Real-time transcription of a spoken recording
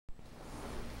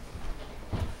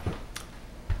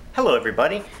Hello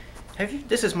everybody.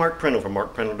 This is Mark Prindle from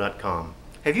markprindle.com.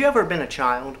 Have you ever been a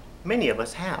child? Many of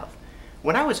us have.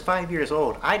 When I was 5 years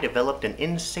old, I developed an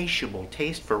insatiable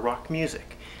taste for rock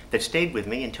music that stayed with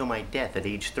me until my death at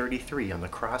age 33 on the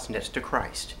cross next to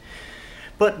Christ.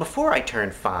 But before I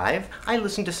turned 5, I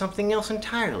listened to something else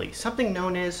entirely, something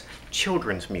known as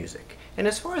children's music. And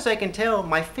as far as I can tell,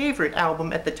 my favorite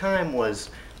album at the time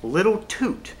was Little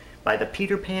Toot by the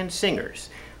Peter Pan Singers.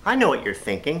 I know what you're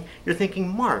thinking. You're thinking,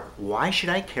 Mark, why should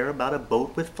I care about a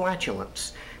boat with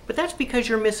flatulence? But that's because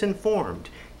you're misinformed.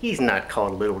 He's not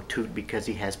called Little Toot because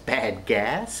he has bad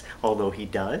gas, although he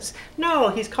does. No,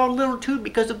 he's called Little Toot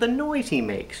because of the noise he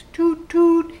makes. Toot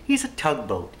toot, he's a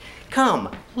tugboat.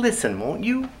 Come, listen, won't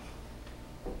you?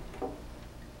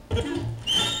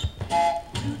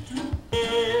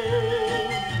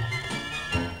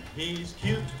 He's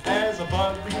cute as a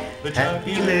bug, the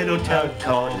Happy little tug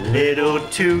called Little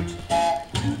Toot.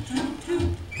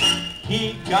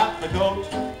 He got the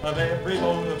goat of every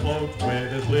boat afloat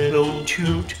with his little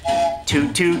toot.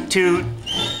 Toot toot toot.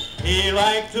 He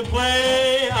liked to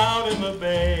play out in the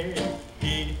bay.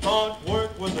 He thought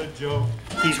work was a joke.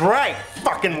 He's right,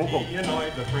 fucking. He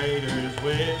annoyed the freighters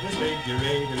with his big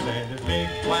gerators and his big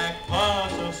black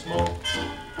puffs of smoke.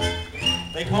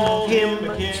 They called him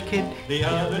a kid. The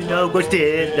other dog was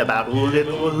dead about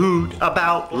little hoot,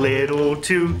 about little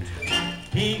toot.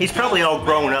 He's probably all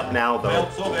grown up now, though.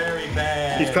 So very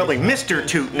bad. He's probably Mr.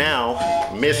 Toot now.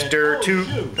 Mr. Toot.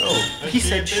 Oh, he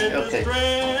said okay.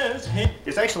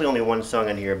 There's actually only one song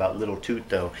in here about Little Toot,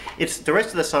 though. The rest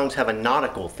of the songs have a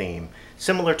nautical theme,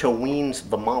 similar to Ween's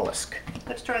The Mollusk.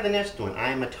 Let's try the next one. I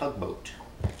Am a Tugboat.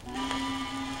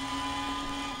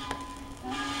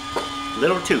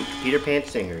 Little Toot, Peter Pan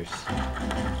Singers.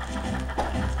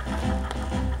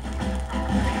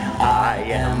 I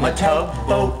am a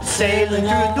tugboat sailing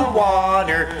through the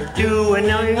water, doing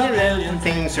a million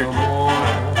things or more.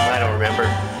 I don't remember.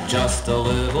 Just a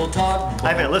little tugboat. I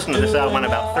haven't listened to this album in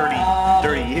about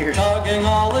 30 years. Tugging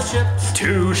all the ships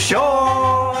to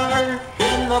shore.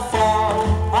 In the fog,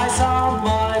 I sound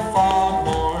my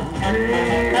foghorn, and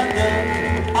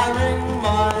then I ring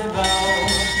my bell.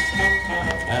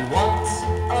 And once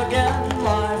again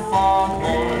my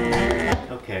foghorn.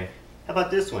 Okay. How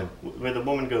about this one, where the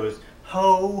woman goes,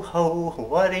 ho, ho,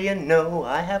 what do you know?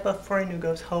 I have a friend who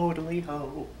goes, hodily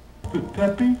ho. But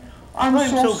Peppy, I'm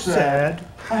so sad.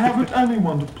 I haven't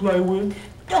anyone to play with.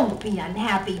 Don't be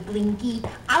unhappy, Blinky.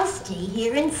 I'll stay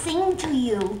here and sing to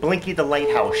you. Blinky the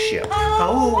lighthouse ship.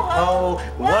 Ho, ho,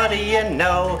 what do you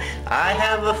know? I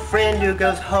have a friend who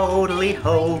goes, hodily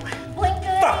ho.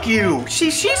 Fuck you!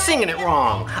 She's singing it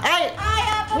wrong.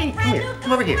 Wait, come here.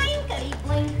 Come over here.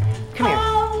 Come here.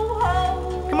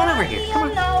 Come on over here. Come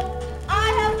on.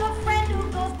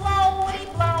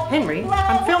 Henry,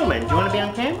 I'm filming. Do you want to be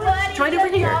on camera? It's right over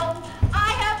here.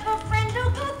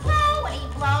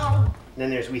 Then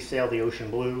there's We Sail the Ocean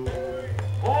Blue.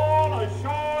 All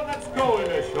ashore, let's go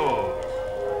in ashore.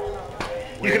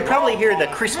 You can probably hear the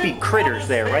crispy critters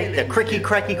there, right? The cricky,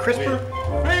 cracky crisper.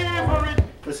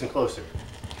 Listen closer.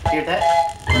 Hear that?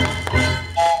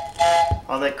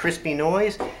 All that crispy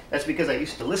noise? That's because I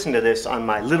used to listen to this on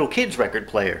my little kid's record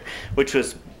player, which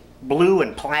was blue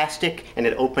and plastic, and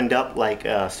it opened up like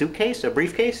a suitcase, a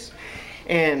briefcase.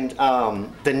 And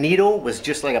the needle was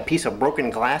just like a piece of broken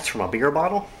glass from a beer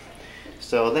bottle.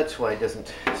 So that's why it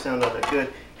doesn't sound all that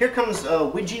good. Here comes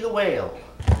Widgie the Whale.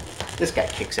 This guy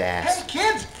kicks ass. Hey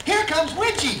kids, here comes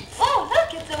Widgie. Oh,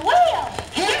 look at the whale.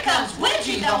 Here comes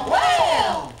Widgie the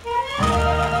Whale.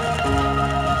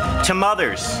 To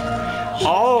mothers.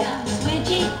 Oh.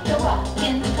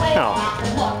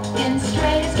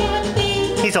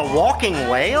 He's a walking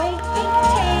whale?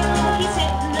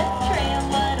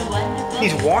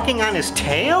 He's walking on his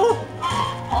tail?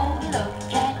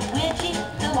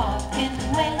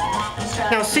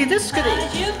 Now see, this could...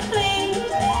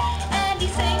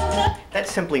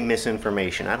 That's simply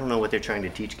misinformation. I don't know what they're trying to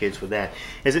teach kids with that.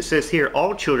 As it says here,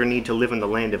 all children need to live in the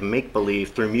land of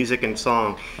make-believe through music and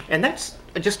song. And that's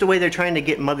just the way they're trying to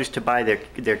get mothers to buy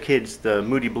their kids the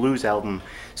Moody Blues album,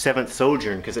 Seventh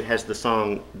Sojourn, because it has the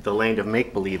song The Land of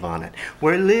Make-Believe on it.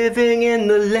 We're living in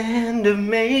the land of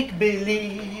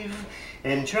make-believe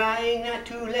and trying not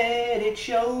to let it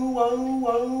show. Whoa,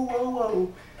 whoa, whoa,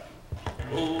 whoa.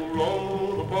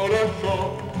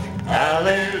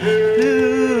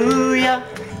 Hallelujah,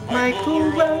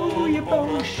 Michael, row your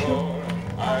boat shore.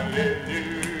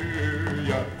 Hallelujah,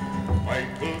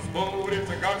 Michael's boat, it's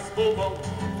a gospel boat.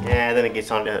 Yeah, then it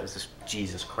gets on to this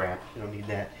Jesus crap. You don't need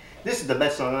that. This is the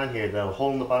best song on here, though.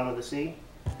 Hole in the Bottom of the Sea.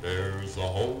 There's a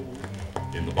hole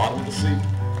in the bottom of the sea.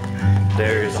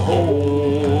 There's a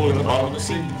hole in the bottom of the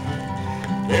sea.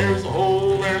 There's a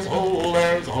hole, there's a hole,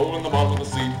 there's a hole in the bottom of the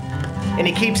sea. And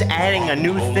he keeps adding a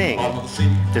new thing.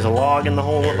 There's a log in the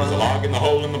hole There's above. a log in the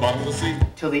hole in the bottom of the sea.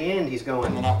 Till the end, he's going.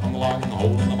 On the knot, on the log, in the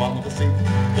hole in the bottom of the sea.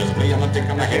 There's a flea on the tick,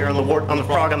 on the Hair on the wart, on the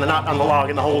frog, on the knot, on the log,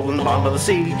 in the hole in the bottom of the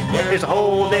sea. There's a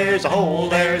hole, there's a hole,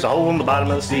 there's a hole in the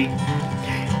bottom of the sea.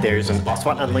 There's a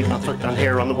spot on the lake, on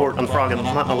hair on the wart, on the frog, on the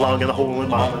knot, on the log, in the hole in the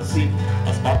bottom of the sea.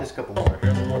 There's a couple more.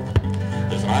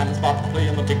 There's an iron spot, the flea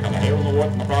on the tick, on the hair on the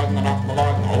wart, on the frog, on the knot, on the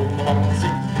log, in the hole in the bottom of the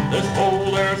sea. There's a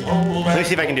hole, there's a hole, Let me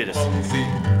see if I can do this.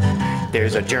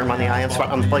 There's a germ on the iron spot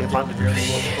on the flea.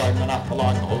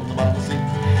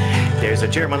 There's a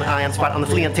germ on the iron spot on the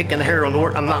flea and tick and the hair on the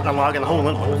wart, on the knot, on the log, and the hole in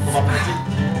the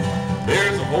bottom.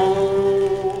 There's a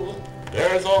hole,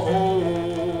 there's a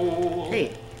hole.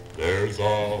 Hey. There's a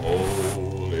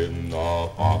hole in the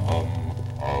bottom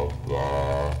of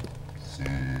the sea.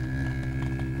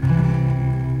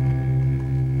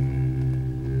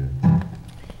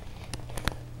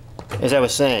 As I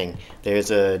was saying,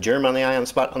 there's a germ on the eye on the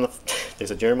spot on the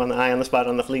there's a germ on the eye on the spot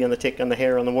on the flea on the tick on the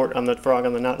hair on the wart on the frog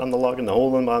on the knot on the log and the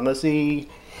hole in the bottom of the sea.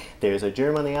 There's a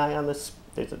germ on the eye on the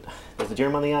there's a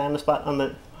germ on the eye on the spot on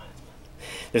the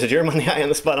there's a germ on the eye on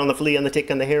the spot on the flea on the tick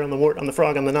on the hair on the wart on the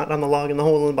frog on the knot on the log and the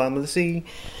hole in the bottom of the sea.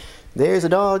 There's a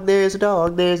dog, there's a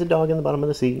dog, there's a dog in the bottom of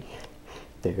the sea.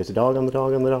 There's a dog on the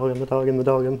dog on the dog on the dog and the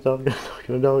dog and the dog and the dog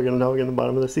and the dog and the dog in the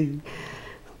bottom of the sea.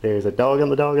 There's a dog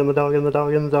and the dog and the dog and the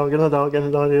dog and the dog and the dog and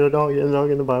the dog and the dog and the dog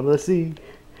in the bottom of the sea.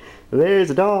 There's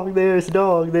a dog, there's a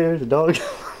dog, there's a dog.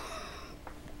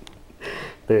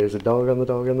 There's a dog on the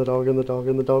dog and the dog and the dog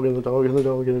and the dog and the dog and the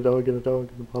dog and the dog and the dog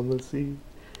in the bottom of the sea.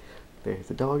 There's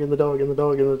a dog and the dog and the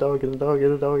dog and the dog and the dog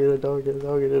and the dog and the dog and the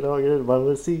dog and the dog in the bottom of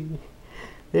the sea.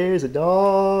 There's a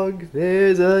dog,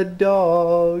 there's a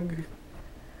dog,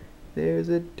 there's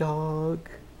a dog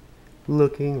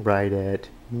looking right at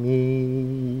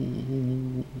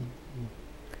me.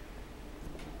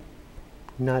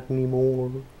 Not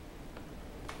anymore.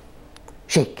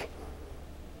 Shake.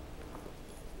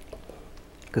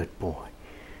 Good boy.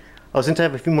 Oh, since I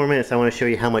have a few more minutes, I want to show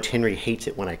you how much Henry hates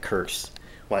it when I curse.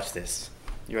 Watch this.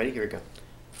 You ready? Here we go.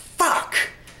 Fuck!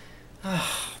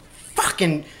 Oh,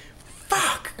 fucking...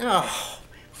 Fuck! Oh,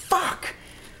 fuck!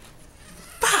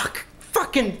 Fuck!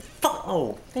 Fucking fuck!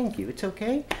 Oh, thank you. It's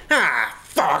okay? Ah,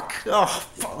 fuck! Oh,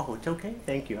 oh, it's okay?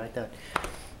 Thank you. I thought...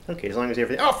 Okay, as long as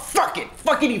everything... Oh, fuck it!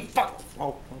 Fuckity fuck!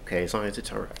 Oh, okay, as long as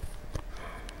it's alright.